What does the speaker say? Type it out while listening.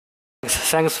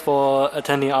Thanks for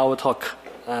attending our talk.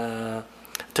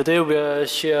 Today we'll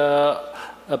share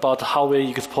about how we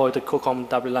exploit the Qualcomm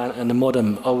WLAN and the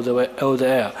modem over the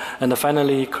air, and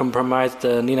finally compromise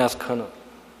the Linux kernel.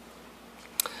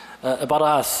 About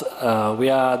us, we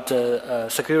are the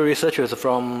security researchers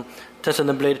from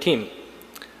Tencent Blade team.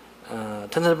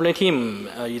 Tencent Blade team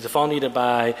is founded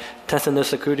by Tencent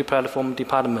Security Platform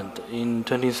Department in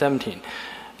 2017.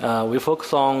 We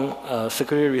focus on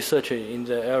security research in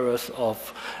the areas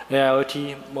of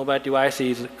IoT, mobile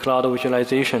devices, cloud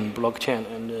visualization, blockchain,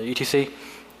 and etc.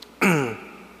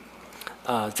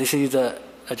 This is the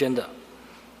agenda.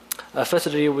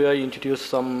 Firstly, we'll introduce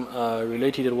some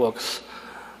related works.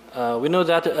 We know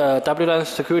that WLAN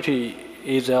security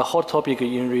is a hot topic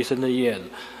in recent years.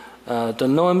 The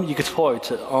known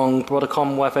exploit on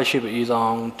Broadcom Wi-Fi chip is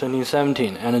on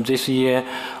 2017, and this year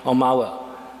on malware.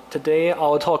 Today,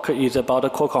 our talk is about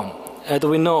Qualcomm. As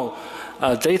we know,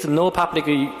 there is no public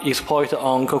exploit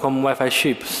on Qualcomm Wi-Fi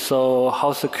chip, so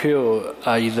how secure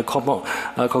is the Qualcomm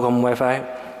Wi-Fi?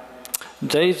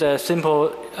 There is a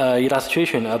simple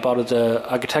illustration about the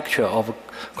architecture of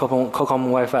Qualcomm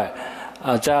Wi-Fi.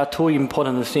 There are two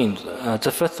important things.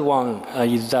 The first one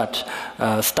is that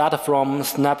start from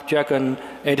Snapdragon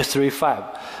 835.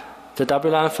 The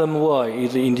WLAN firmware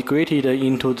is integrated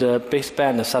into the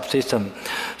baseband subsystem,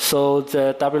 so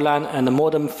the WLAN and the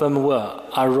modem firmware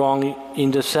are run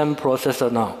in the same processor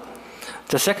now.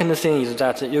 The second thing is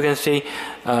that you can see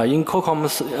in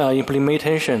Qualcomm's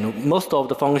implementation, most of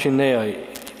the function there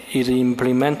is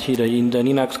implemented in the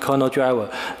Linux kernel driver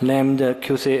named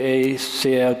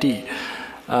QCA-CLD.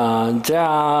 There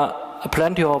are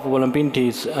plenty of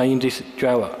vulnerabilities in this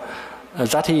driver.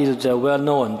 That is the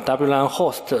well-known WLAN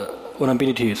host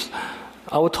vulnerabilities.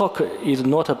 Our talk is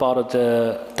not about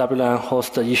the WLAN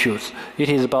host issues. It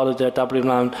is about the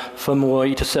WLAN firmware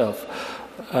itself.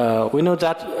 We know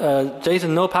that there is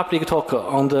no public talk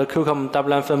on the Qualcomm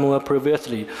WLAN firmware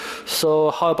previously.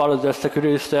 So how about the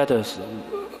security status?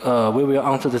 We will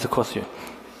answer this question.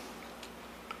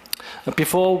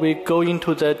 Before we go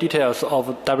into the details of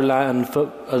WLAN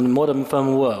and modem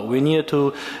firmware, we need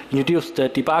to introduce the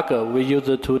debugger we use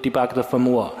to debug the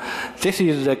firmware. This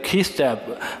is the key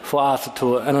step for us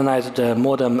to analyze the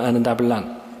modem and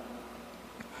WLAN.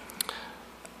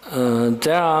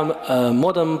 There are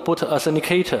modem boot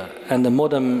authenticator and the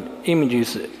modem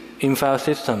images in file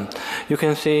system. You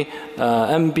can see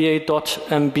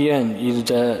MBA.MBN is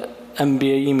the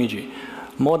MBA image.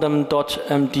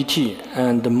 Modem.mdt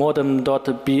and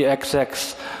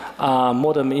modem.bxx are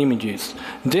modem images.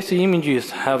 These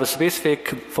images have a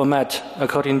specific format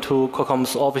according to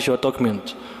Qualcomm's official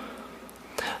document.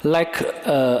 Like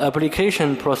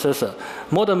application processor,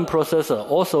 modem processor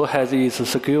also has its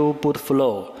secure boot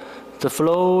flow. The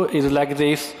flow is like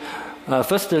this.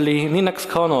 Firstly, Linux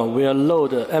kernel will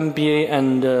load MBA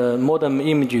and modem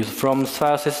images from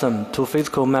file system to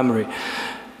physical memory.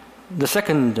 The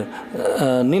second,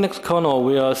 Linux kernel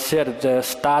will set the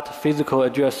start physical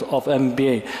address of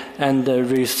MBA and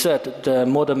reset the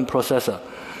modem processor.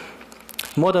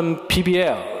 Modem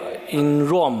PBL in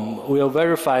ROM will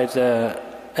verify the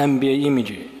MBA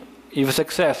image. If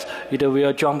success, it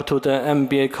will jump to the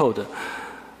MBA code.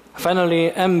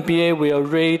 Finally, MBA will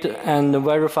read and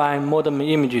verify modem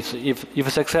images. If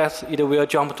success, it will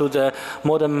jump to the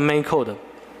modem main code.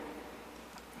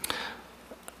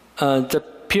 The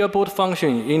peer boot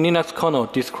function in Linux kernel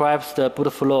describes the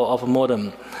boot flow of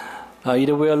modem.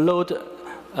 It will load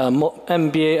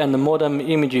MBA and modem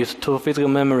images to physical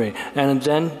memory and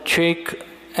then check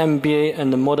MBA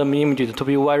and modem images to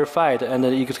be verified and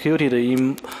executed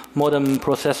in modem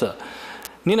processor.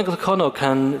 Linux kernel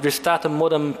can restart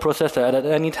modem processor at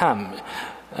any time,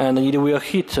 and it will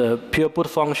hit peer boot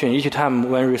function each time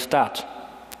when restart.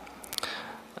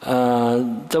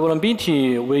 The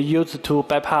vulnerability we use to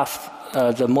bypass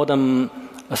the modem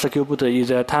secure boot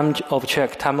is a time of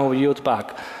check, time of use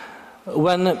bug.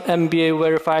 When MBA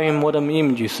verifying modem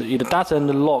images, it doesn't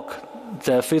lock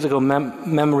the physical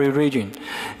memory region.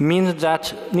 Means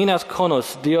that Linux kernel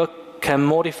still can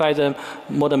modify the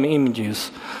modem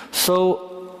images. So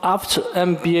after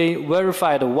MBA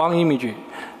verified one image,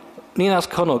 Linux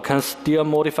kernel can still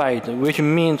modify it, which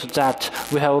means that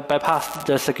we have bypassed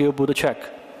the secure boot check.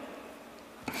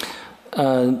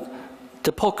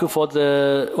 The poke for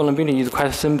the vulnerability is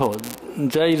quite simple.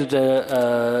 There is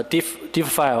the diff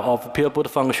file of peer boot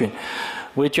function.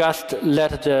 We just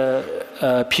let the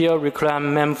peer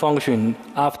reclaim mem function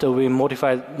after we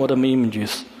modify modem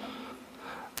images.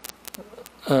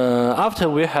 After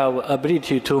we have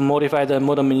ability to modify the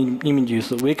modem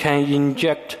images, we can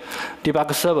inject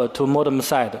debug server to modem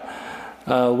side.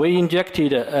 We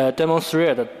injected a demo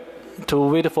thread to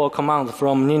wait for commands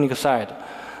from Linux side.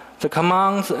 The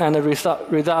commands and the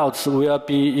results will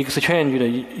be exchanged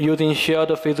using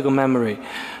shared physical memory.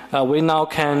 We now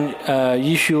can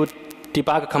issue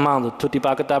debug commands to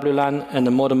debug WLAN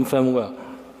and modem firmware.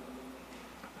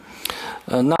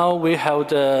 Now we have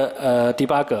the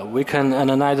debugger. We can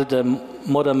analyze the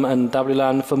modem and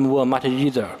WLAN firmware much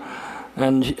easier.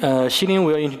 And Xiling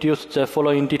will introduce the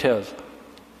following details.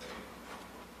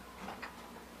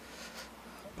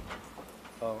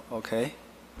 Okay.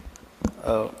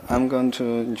 I'm going to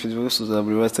introduce the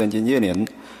reverse engineering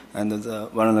and the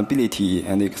vulnerability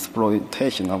and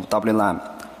exploitation of WLAN.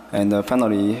 And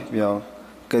finally, we'll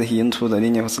get into the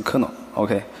Linux kernel.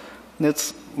 Okay.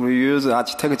 Let's review the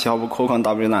architecture of Qualcomm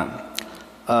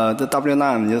WLAN. The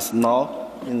WLAN is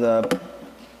now in the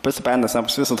baseband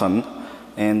subsystem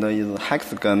and is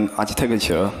hexagon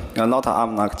architecture, not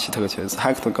ARM architecture, it's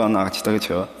hexagon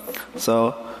architecture.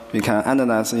 So we can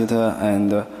analyze it,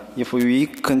 and if we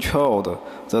controlled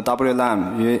the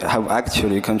WLAN, we have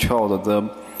actually controlled the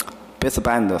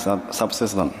baseband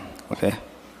subsystem. Okay.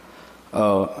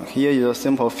 Here is a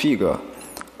simple figure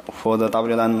for the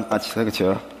WLAN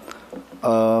architecture.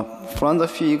 From the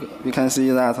figure, we can see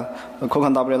that the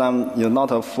Qualcomm WLAN is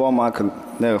not a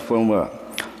format-like firmware.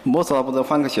 Most of the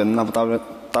functions of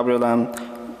WLAN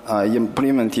are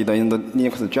implemented in the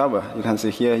Linux driver. You can see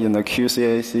here in the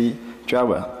QCAC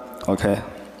driver. Okay.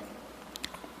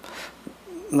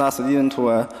 That's leading to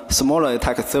a smaller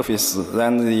attack surface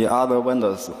than the other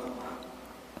vendors.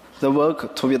 The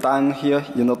work to be done here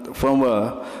in the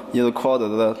firmware is called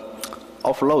the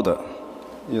offload.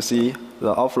 You see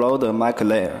the offload MAC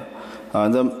layer.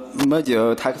 The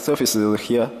major attack surface is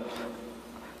here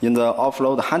in the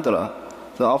offload handler.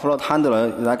 The offload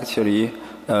handler is actually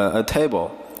a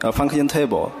table, a function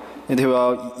table. It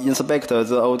will inspect the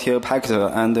OTL packet,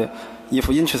 and if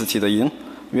interested in,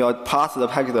 will pass the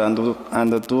packet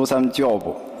and do some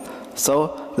job.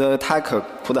 So the attack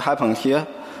could happen here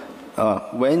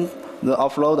when the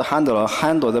offload handler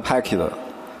handles the packet.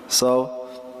 So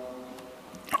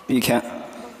we can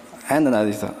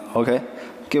analyze it. Okay,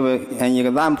 give an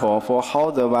example for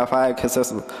how the Wi-Fi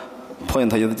access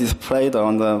point is displayed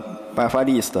on the Wi-Fi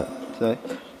list. So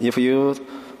if you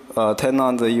turn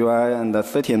on the UI and the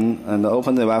setting and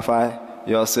open the Wi-Fi,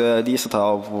 you'll see a list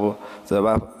of the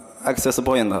Wi-Fi access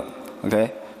point.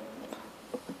 Okay.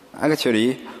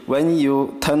 Actually, when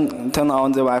you turn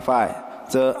on the Wi-Fi,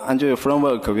 the Android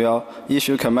framework will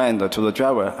issue command to the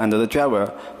driver, and the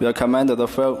driver will command the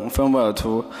firmware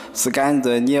to scan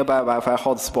the nearby Wi-Fi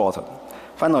hotspot.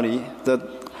 Finally, the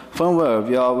firmware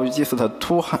will register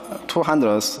two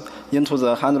handlers into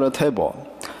the handler table.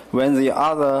 When the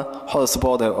other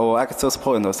hotspot or access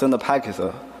point send a packet,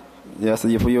 yes,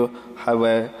 if you have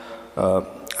a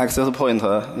access point,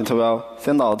 it will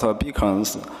send out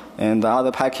beacons and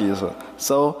other packets.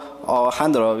 So our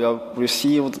handler will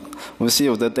receive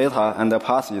the data and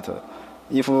pass it.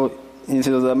 If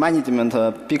into the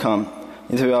management beacon,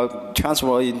 it will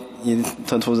transfer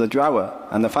it to the driver,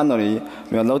 and finally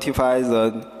will notify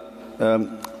the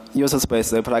user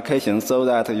space application so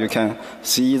that you can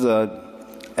see the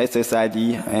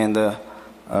SSID and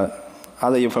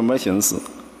other informations.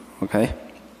 Okay.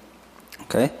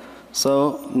 Okay.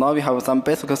 So now we have some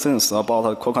basic things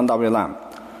about Qualcomm WLAN.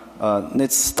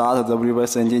 Let's start the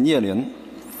reverse engineering.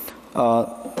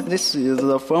 This is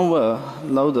the firmware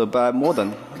loaded by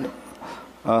modem.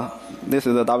 This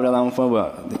is the WLAN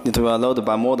firmware. It will load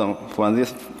by modem from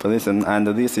this position, and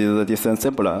this is the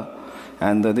disassembler,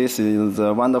 and this is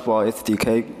the wonderful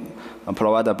SDK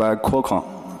provided by Qualcomm,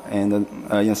 and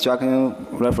instruction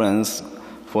reference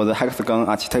for the hexagon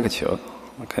architecture.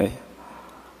 Okay.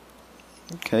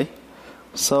 Okay.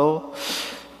 So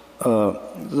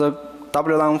the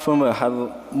WLAN firmware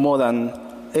has more than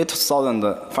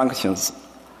 8,000 functions.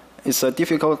 It's a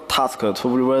difficult task to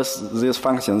reverse these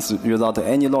functions without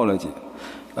any knowledge.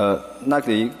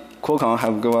 Luckily, Qualcomm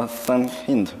have given some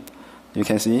hint. You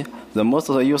can see the most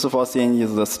useful thing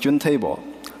is the string table.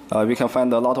 We can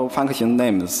find a lot of function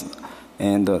names.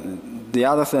 And the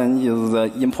other thing is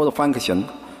the import function,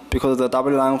 because the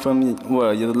WLAN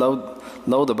firmware is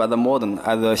loaded by the modem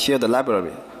as a shared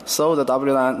library. So the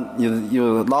WLAN uses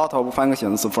a lot of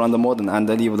functions from the modem and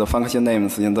leave the function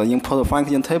names in the import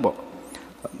function table.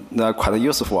 They are quite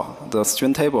useful, the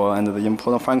string table and the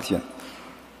import function.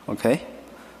 Okay?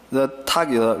 The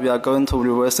target we are going to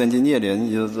reverse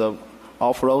engineering is the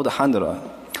offload handler.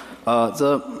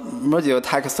 The major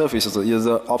attack surface is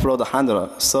the offload handler.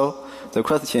 So the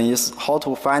question is how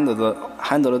to find the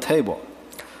handler table.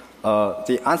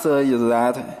 The answer is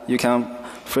that you can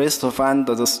first find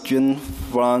the string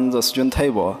from the string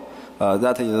table.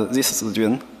 That is this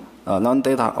string,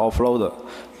 non-data offload,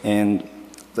 and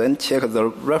then check the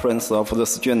reference of the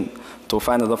string to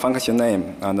find the function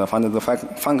name and find the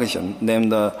function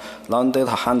named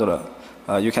non-data handler.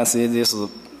 You can see this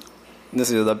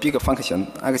is a big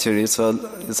function. Actually, it's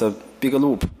a big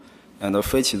loop, and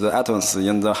fetch the items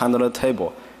in the handler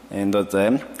table, and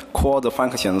then call the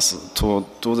functions to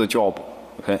do the job.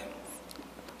 Okay.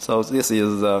 So this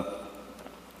is the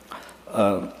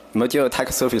material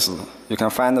attack surface. You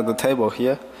can find the table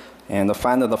here, and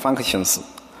find the functions.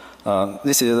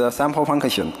 This is a sample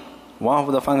function. One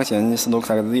of the functions looks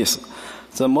like this.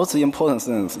 The most important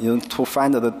thing is to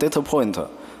find the data pointer.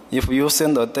 If you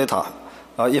send the data,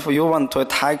 if you want to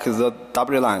attack the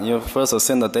WLAN, you first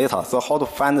send the data. So how to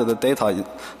find the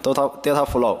data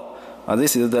flow?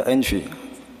 This is the entry,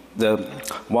 the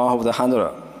one of the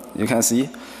handler. You can see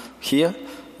here,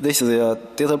 this is a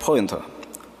data pointer.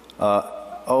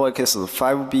 OX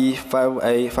 5B,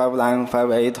 5A, 59,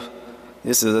 58.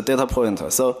 This is the data pointer.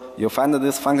 So you find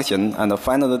this function and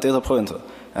find the data pointer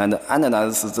and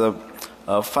analyze the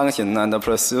function and the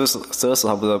process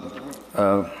of the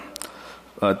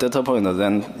data pointer.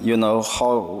 Then you know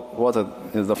what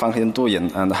is the function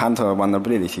doing and handle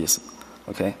vulnerabilities.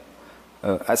 Okay.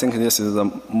 I think this is the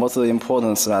most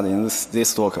important slide in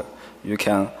this talk. You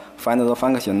can find the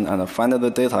function and find the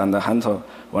data and handle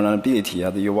vulnerability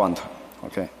that you want.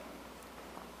 Okay.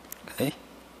 Okay.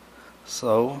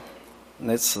 So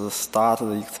let's start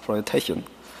the exploitation.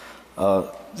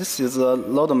 This is a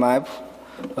load map.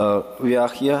 We are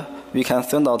here. We can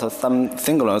send out some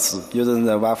signals using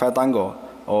the Wi-Fi dongle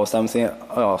or something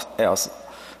else.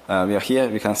 We are here.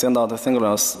 We can send out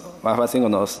signals, Wi-Fi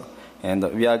signals, and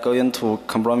we are going to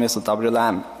compromise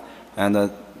WLAN,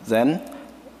 and then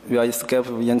we are escape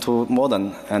into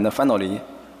modem, and finally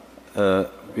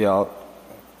we are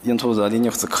into the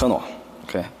Linux kernel.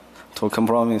 Okay, to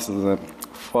compromise the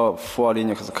for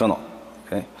Linux kernel.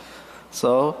 Okay,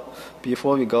 so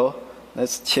before we go,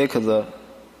 let's check the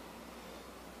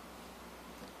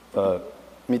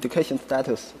mitigation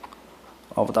status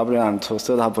of WLAN to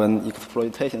set up an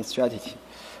exploitation strategy.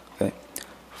 Okay,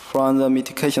 from the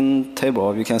mitigation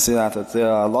table, we can see that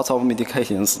there are lots of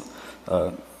mitigations.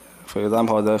 For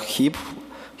example, the heap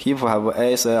have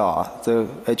ASLR. The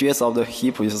address of the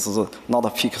heap is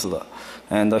not fixed,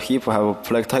 and the heap have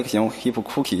protection heap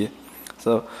cookie.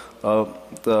 So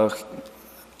the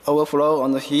overflow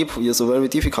on the heap is very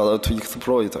difficult to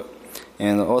exploit,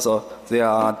 and also there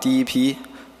are DEP.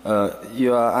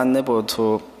 You are unable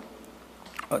to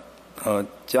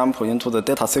jump into the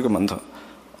data segment.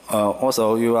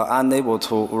 Also, you are unable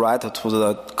to write to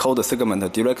the code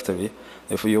segment directly.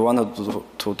 If you want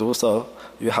to do so,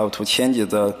 you have to change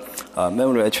the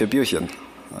memory attribution.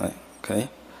 Okay.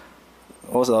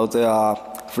 Also, there are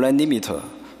frame limiter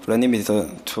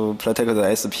to protect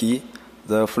the SP,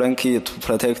 the frame key to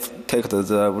protect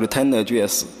the return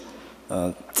address.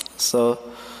 So,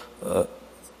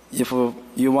 if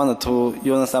you want to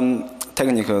use some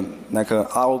technique like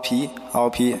ROP,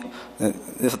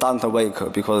 this doesn't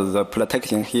work because the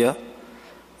protection here.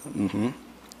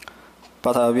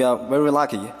 But we are very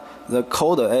lucky. The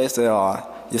code ASLR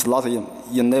is not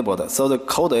enabled, so the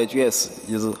code address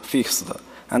is fixed,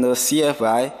 and the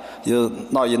CFI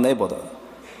is not enabled.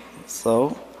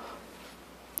 So,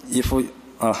 if we,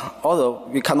 although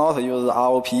we cannot use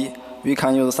ROP, we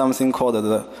can use something called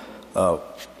the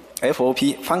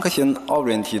FOP,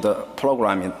 function-oriented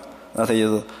programming. That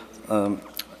is,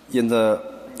 in the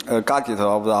gadget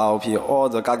of the ROP, all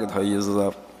the gadget is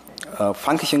a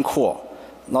function core,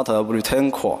 not a return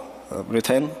core.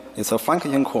 Return is a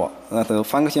function core. That's a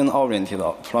function-oriented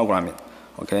programming.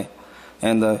 Okay,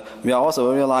 and we are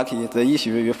also very lucky. The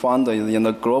issue we found is in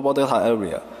the global data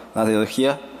area. That is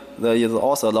here. There is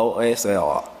also low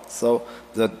ASLR. So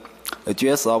the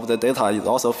address of the data is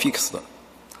also fixed.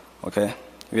 Okay,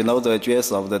 we know the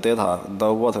address of the data,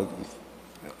 know what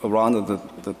around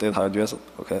the data address.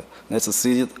 Okay, let's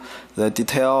see the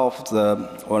detail of the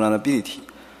vulnerability.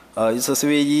 It's a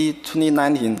CVE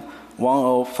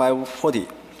 2019-10540.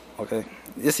 Okay,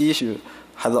 this issue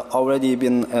has already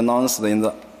been announced in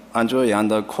the Android and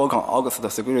the Qualcomm August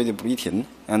security bulletin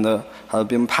and has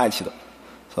been patched.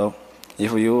 So,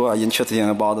 if you are interested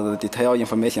about the detailed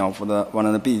information of the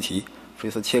vulnerability,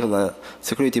 please check the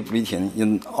security bulletin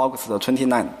in August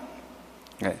 29.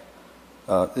 Okay.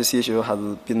 This issue has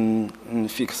been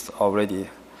fixed already.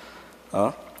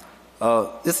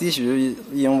 This issue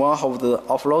in one of the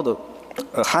offload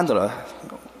handler.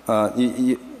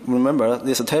 You remember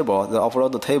this table, the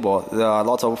offload table. There are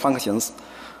lots of functions.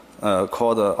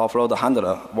 called offload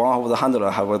handler. One of the handler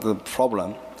have the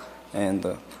problem,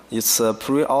 and it's a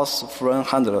pre-auth frame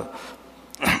handler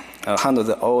handle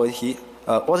the OAT.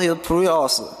 What is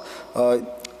pre-auth?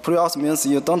 Pre-auth means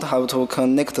you don't have to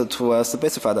connect to a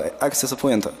specified access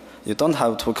point. You don't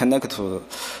have to connect to a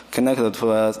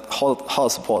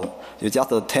hotspot. You just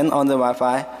turn on the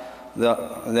Wi-Fi,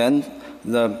 then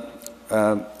the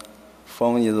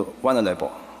phone is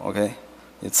vulnerable. Okay,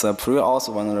 it's a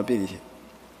pre-auth vulnerability.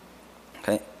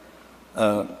 Okay,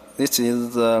 this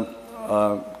is the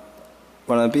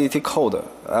vulnerability code.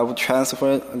 I've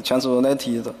translated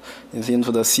it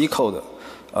into the C code.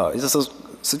 It's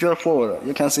straightforward.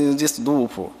 You can see this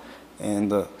loop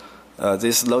and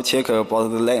this low check about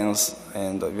the length,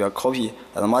 and we will copy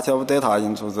as much of data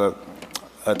into the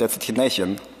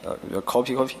destination. We will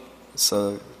copy. It's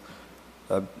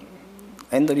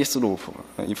endless loop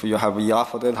if you have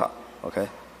enough data. Okay,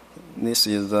 this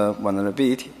is the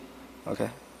vulnerability. Okay.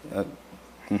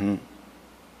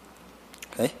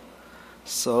 Okay.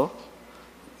 So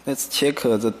let's check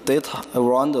the data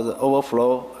around the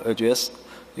overflow address.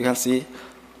 You can see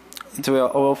it will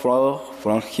overflow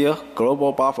from here,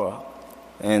 global buffer,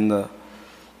 and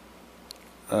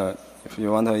if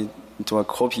you want to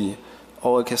copy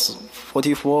OX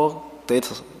 44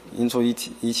 data into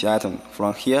each item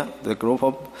from here, the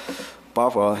global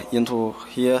buffer into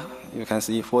here, you can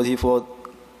see 44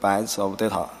 bytes of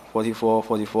data.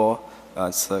 44.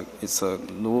 It's a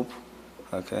loop.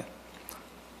 Okay.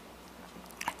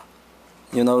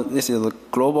 You know, this is the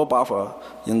global buffer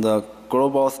in the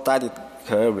global static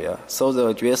area, so the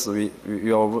address we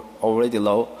already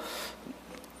know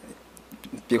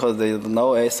because there is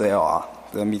no SLR.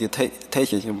 The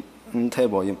mediation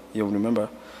table, you remember,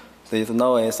 there is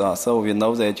no SLR, so we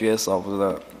know the address of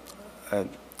the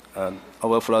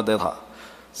overflow data.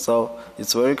 So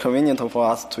it's very convenient for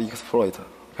us to exploit.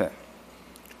 Okay,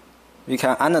 we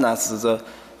can analyze the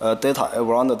data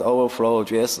around the overflow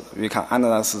address. We can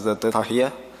analyze the data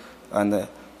here, and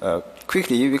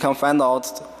quickly we can find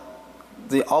out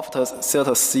the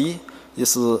offset C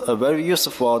is a very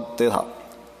useful data.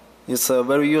 It's a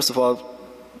very useful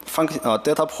function,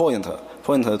 data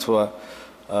pointer to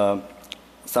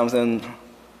something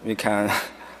we can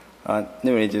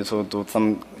leverage to do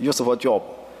some useful job.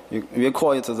 We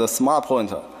call it the smart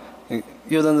pointer.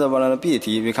 Using the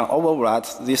vulnerability, we can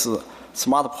overwrite this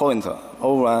smart pointer,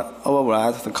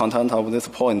 overwrite the content of this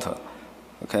pointer.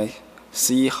 Okay,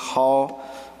 see how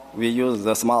we use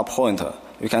the smart pointer.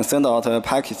 We can send out a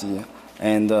package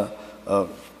and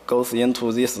goes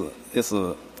into this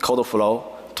code flow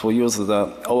to use the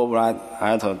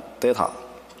overwrite data.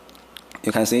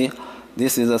 You can see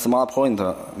this is a smart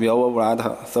pointer. We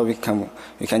overwrite, so we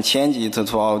can change it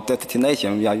to our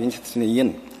destination we are interested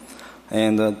in.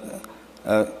 And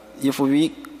if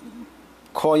we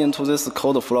call into this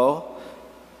code flow,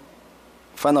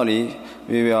 finally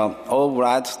we will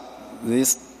overwrite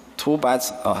these 2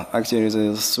 bytes, actually it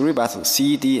is 3 bytes,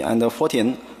 C, D, and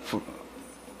 14.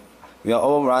 We will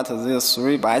overwrite these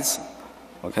 3 bytes.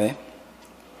 Okay.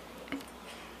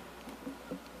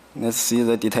 Let's see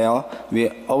the detail. We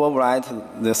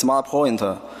overwrite the smart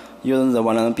pointer using the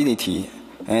vulnerability,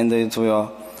 and it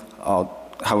will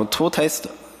have 2 tests.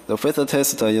 The first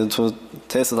test is to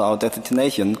test our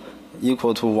destination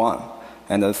equal to 1,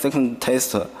 and the second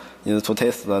test is to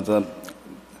test the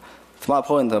smart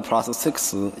pointer plus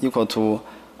 6 equal to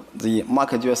the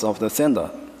MAC address of the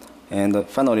sender. And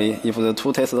finally, if the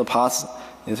 2 tests pass,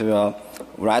 it will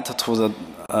write to the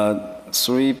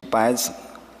 3 bytes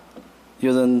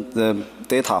using the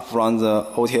data from the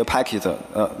OTA packet.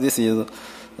 This is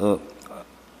the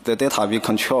data we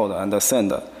control and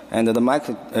send, and the MAC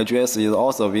address is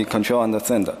also we control and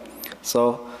send.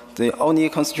 So the only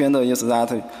constraint is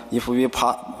that if we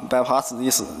bypass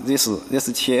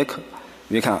this check,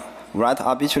 we can write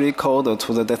arbitrary code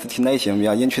to the destination we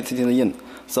are interested in.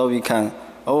 So we can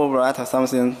overwrite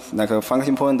something like a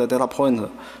function pointer, data pointer,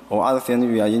 or other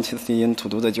thing we are interested in to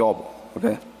do the job.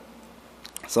 Okay.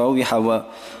 So we have a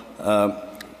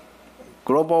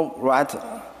global write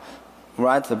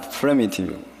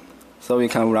primitive. So we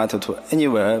can write to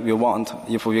anywhere we want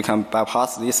if we can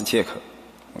bypass this check.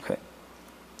 Okay.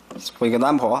 So for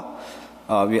example,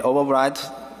 we overwrite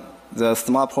the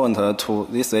smart pointer to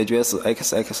this address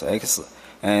XXX,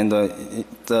 and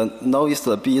the lowest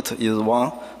bit is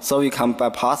 1, so we can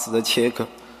bypass the check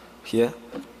here.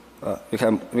 We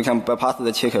can bypass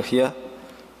the check here.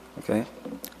 Okay,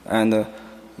 and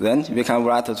then we can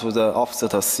write to the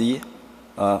offset C,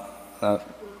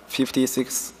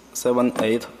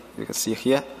 5678. You can see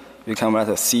here. We can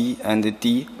write C and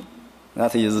D.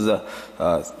 That is the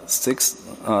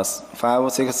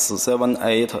 5, 6, 7,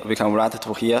 8. We can write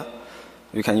to here.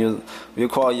 We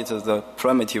call it the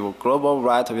primitive global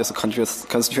write with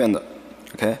constraint.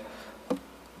 Okay.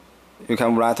 You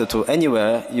can write to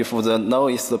anywhere if the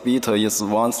lowest bit is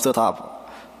 1 setup.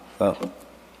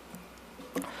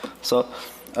 So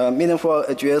meaningful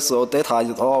address or data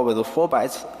is always 4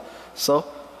 bytes. So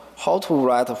how to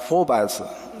write 4 bytes?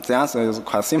 The answer is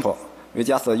quite simple. We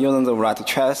just use the write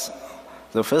trace.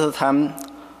 The first time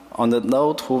on the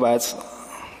low 2 bytes,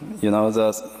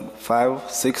 the 5,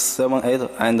 6, 7, 8,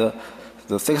 and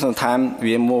the second time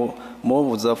we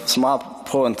move the smart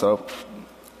pointer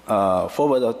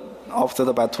forward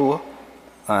offset by 2,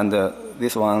 and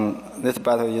this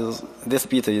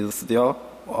bit is still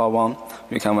 1.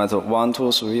 We can write 1,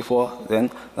 2, 3, 4. Then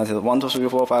that is 1, 2, 3,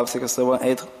 4, 5, 6, 7,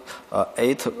 8.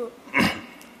 8.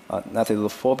 That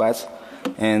is 4 bytes,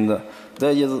 and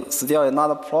there is still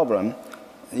another problem.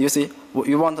 You see,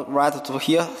 you want to write to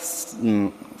here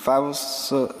 5,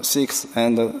 6,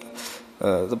 and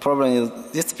the problem is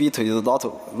this bit is not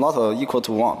equal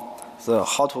to 1. So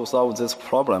how to solve this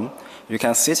problem? You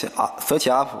can search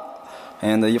up,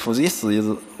 and if this is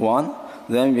 1,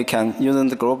 then we can use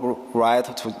the global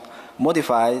write to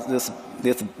modify this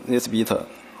bit.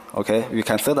 Okay, we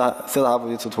can set up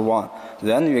it to 1.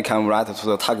 Then we can write to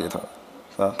the target.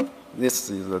 So this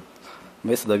is the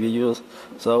method we use.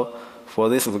 So for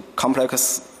this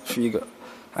complex figure,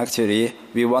 actually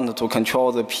we want to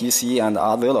control the PC and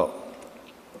R0.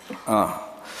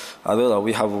 R0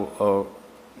 we have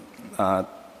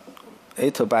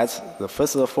 8 bytes. The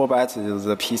first 4 bytes is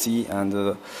the PC, and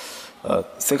the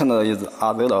second is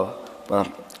R0.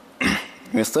 But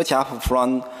we search up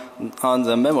from on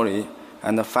the memory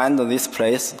and find this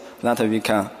place that we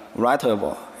can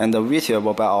writable and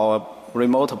reachable by our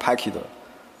remote packet.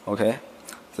 Okay,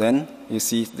 then you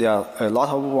see there are a lot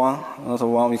of one.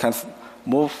 We can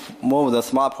move the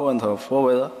smart pointer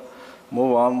forward,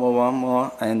 move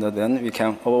on, and then we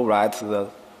can overwrite the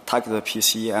target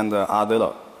PC and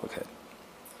R0. Okay.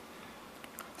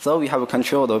 So we have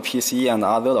controlled the PC and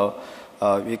R0.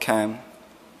 We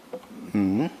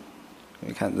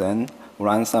can then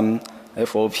run some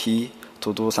FOP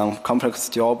to do some complex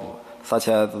job, such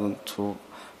as to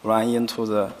run into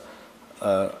the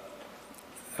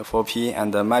FOP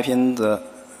and mapping the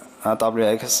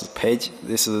WX page.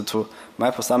 This is to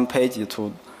map some page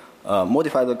to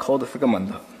modify the code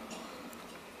segment.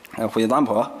 For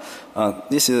example,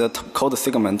 this is a code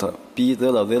segment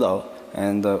B00,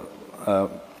 and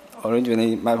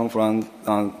originally mapping from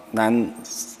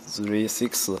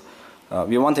 936.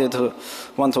 We want to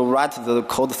write the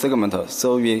code segment,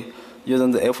 so we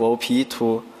using the FOP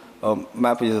to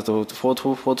map it to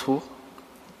 4242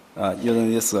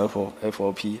 using this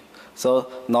FOP. So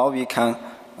now we can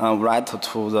write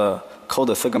to the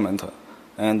code segment,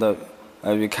 and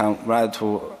we can write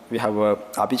to, we have an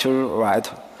arbitrary write.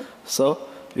 So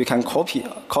we can copy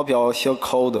our shell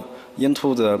code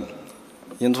into the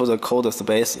code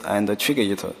space and trigger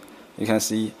it. You can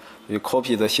see we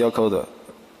copy the shell code.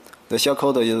 The shell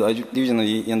code is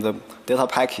originally in the data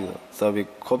packet, so we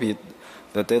copy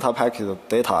the data packet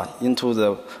data into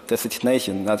the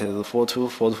destination, that is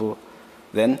 4242.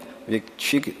 Then we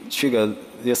trigger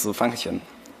this function.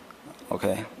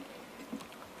 Okay.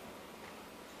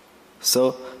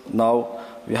 So now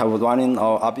we have running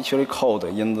our arbitrary code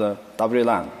in the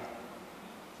WLAN.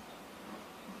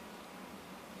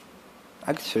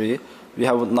 Actually, we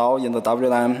have now in the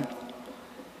WLAN.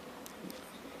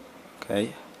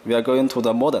 Okay. We are going to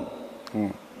the modem.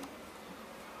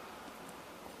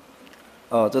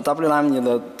 The WLAN is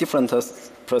a different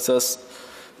process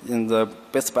in the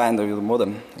baseband with the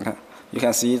modem. Okay. You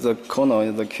can see the kernel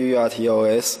is the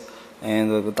QRTOS, and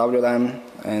the WLAN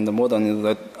and the modem is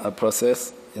the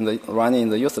process running in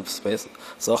the user space.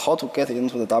 So how to get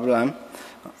into the WLAN,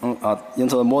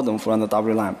 into the modem from the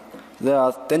WLAN? There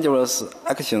are dangerous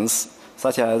actions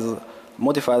such as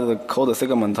modify the code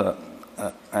segment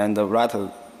and write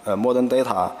modern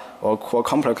data or core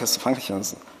complex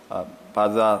functions, but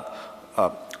they are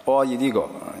all illegal.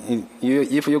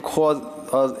 If you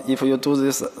do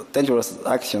these dangerous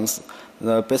actions,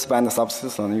 the baseband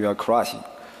subsystem will crash.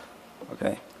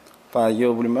 Okay, but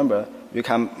you remember we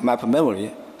can map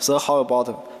memory. So how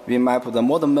about we map the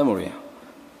modern memory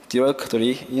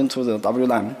directly into the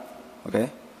WLAN? Okay,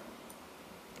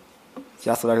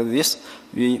 just like this,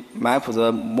 we map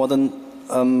the modern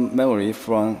memory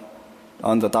from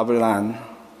on the WLAN.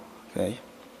 Okay,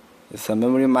 it's a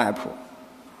memory map.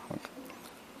 Okay.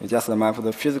 We just map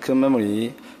the physical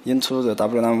memory into the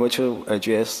WLAN virtual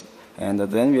address, and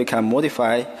then we can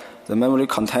modify the memory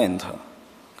content.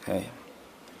 Okay.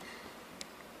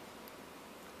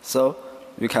 So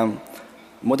we can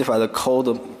modify the code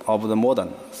of the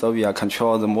modem, so we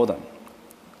control the modem.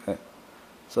 Okay.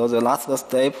 So the last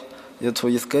step is to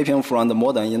escaping from the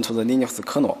modem into the Linux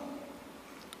kernel.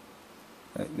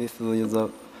 Okay. This is the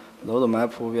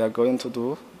roadmap we are going to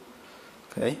do.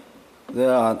 Okay.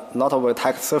 There are a lot of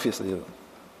attack surfaces.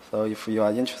 So if you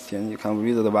are interested, you can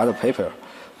read the white paper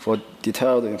for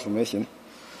detailed information.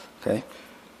 Okay.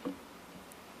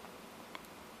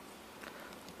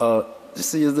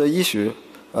 This is the issue.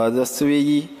 The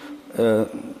 3E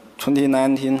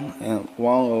 2019 and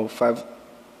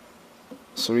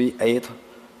 10538,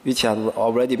 which has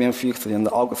already been fixed in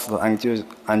the August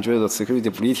Android security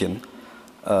bulletin.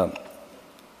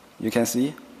 You can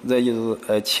see there is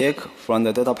a check from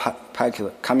the data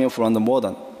packet coming from the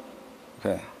modem.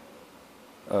 Okay.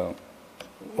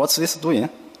 What's this doing?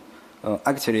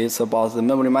 Actually, it's about the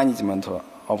memory management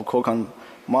of Qualcomm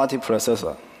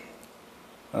multiprocessor.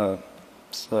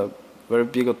 It's a very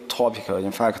big topic,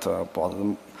 in fact,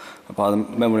 about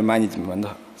memory management.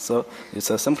 So it's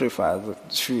a simplified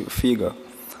figure.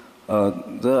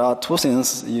 There are two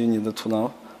things you need to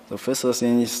know. The first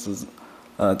thing is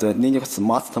the Linux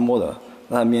master model.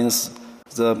 That means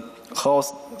the whole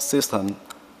system,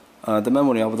 the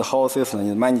memory of the whole system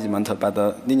is managed by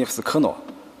the Linux kernel.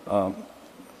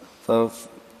 So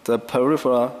the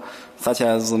peripheral, such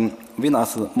as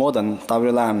Windows, Modem,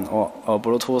 WLAN, or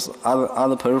Bluetooth,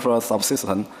 other peripheral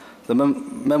subsystems, the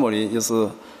memory is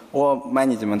all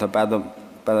managed by the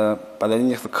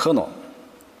Linux kernel.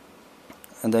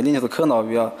 And the Linux kernel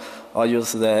will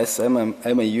use the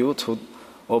SMMU to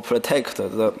protect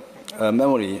the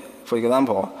memory. For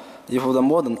example, if the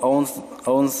modem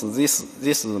owns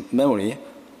this memory,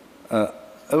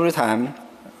 every time,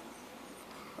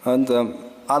 and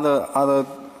other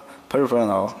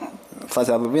peripheral, such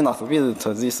as Windows, visit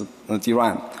this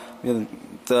DRAM, the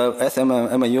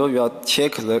SMMU will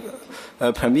check the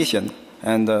permission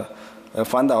and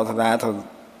find out that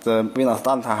the Windows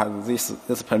data has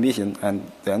this permission,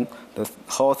 and then the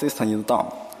whole system is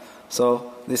down.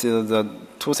 So this is the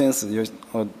two things you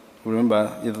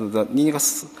remember: is the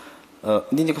Linux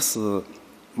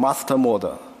master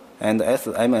mode and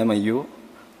SMMU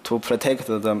to protect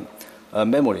the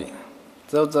memory.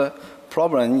 So the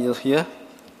problem is here.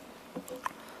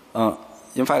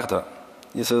 In fact,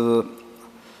 this is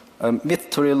a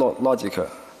mystery logic.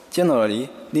 Generally,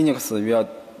 Linux will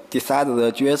decide the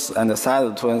address and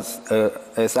size to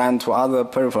assign to other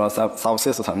peripheral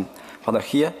subsystems. But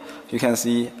here, you can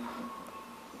see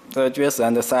the address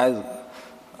and the size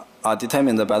are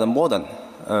determined by the modem.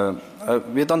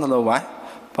 We don't know why,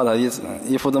 but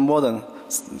if the modem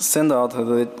send out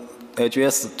the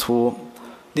address to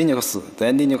Linux,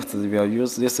 then Linux will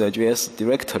use this address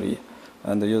directly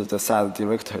and use the size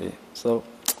directly. So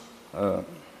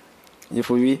if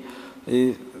we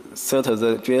set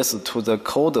the address to the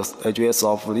code address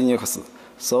of Linux,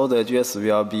 so the address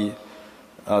will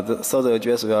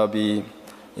be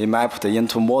mapped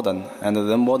into modem, and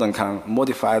then modem can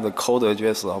modify the code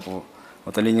address of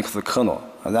the Linux kernel.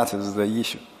 And that is the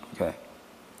issue. Okay.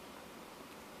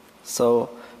 So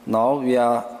now we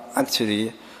are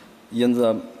actually in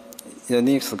the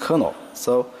Linux kernel.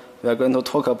 So we are going to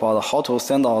talk about how to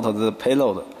send out the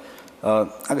payload.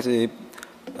 Actually,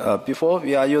 before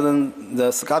we are using the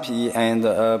SCSI and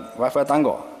Wi-Fi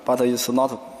dongle, but it's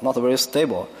not very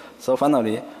stable. So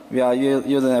finally, we are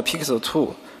using a Pixel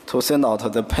 2 to send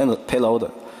out the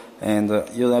payload, and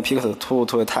using a Pixel 2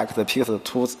 to attack the Pixel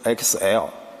 2 XL.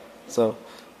 So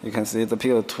you can see the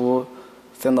Pixel 2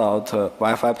 send out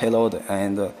Wi-Fi payload,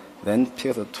 and then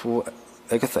Pixel 2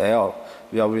 XL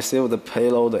will receive the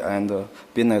payload and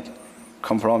be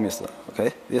compromised.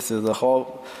 Okay, this is the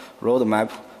whole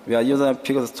roadmap. We are using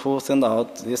Pixel 2 send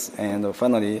out this, and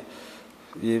finally,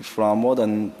 from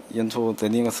modem into the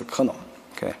Linux kernel.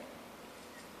 Okay,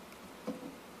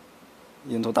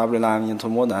 into WLAN, into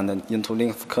modem, and into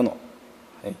Linux kernel.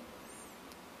 Okay.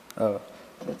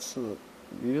 Let's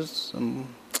use some.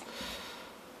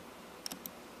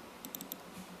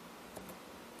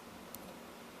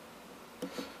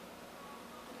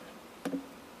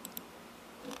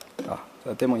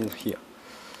 The demo is here.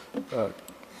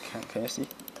 Can you see?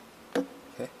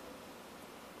 Okay.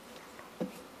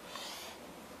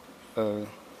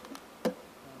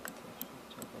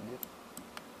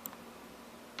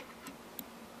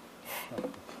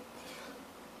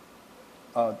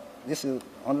 This is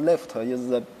on the left is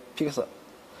the Pixel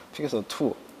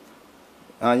 2.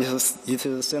 It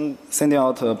is sending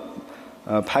out a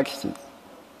package,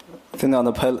 sending out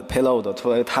the payload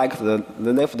to attack the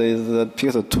left is the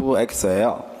Pixel 2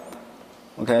 XL.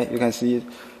 Okay, you can see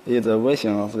it's a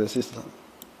version of the system.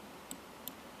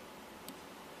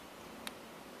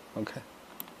 Okay.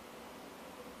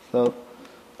 So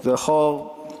the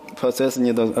whole process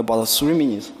needs about 3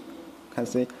 minutes. You can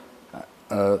see.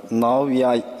 Now we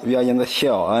are in the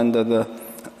shell, and the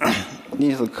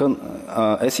Linux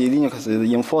SE Linux is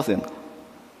enforcing.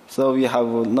 So we have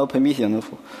no permission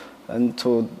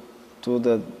to do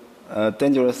the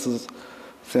dangerous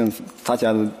things such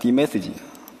as demessaging.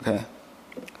 Okay.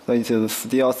 So it is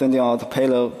still sending out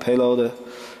payload,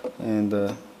 and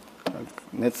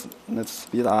let's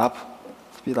speed up.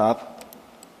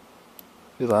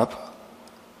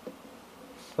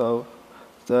 So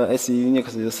the SE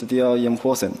Linux is still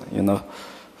enforcing,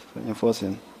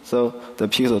 So the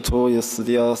Pixel 2 is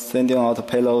still sending out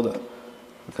payload.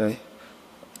 Okay.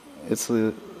 It's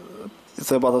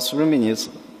about 3 minutes.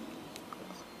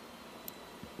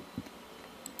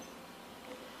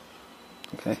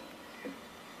 Okay.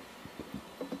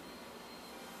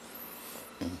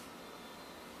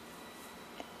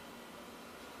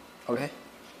 Okay.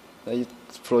 The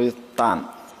flow is done.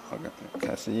 Okay.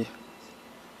 Can see.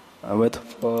 I wait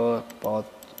for about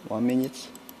 1 minute.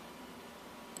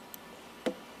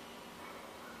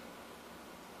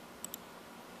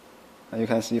 And you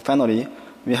can see finally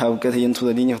we have get into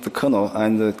the Linux kernel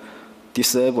and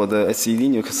disable the SE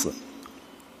Linux.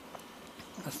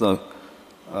 So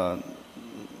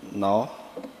now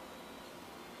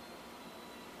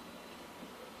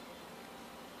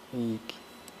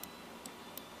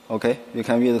okay, you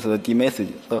can read the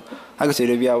demessage. So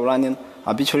actually we are running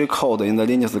arbitrary code in the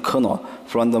Linux kernel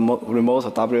from the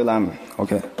remote WLAN.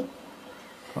 Okay.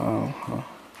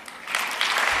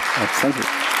 Thank you.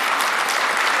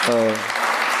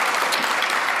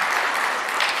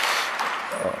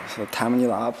 So time is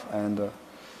up, and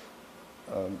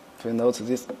please note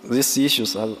these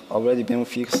issues have already been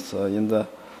fixed in the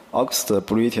August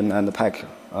bulletin and pack.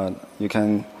 You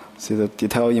can see the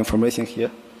detailed information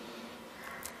here.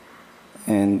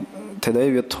 And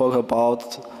today we'll talk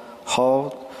about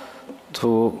how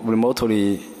to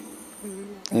remotely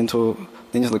into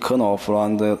Linux kernel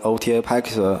from the OTA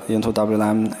package into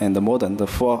WLAN and the modem, the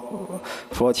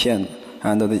full chain,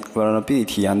 and the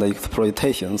vulnerability and the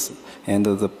exploitations, and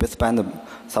the baseband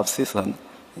subsystem.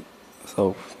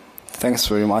 So thanks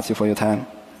very much for your time.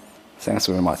 Thanks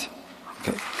very much.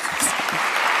 Okay.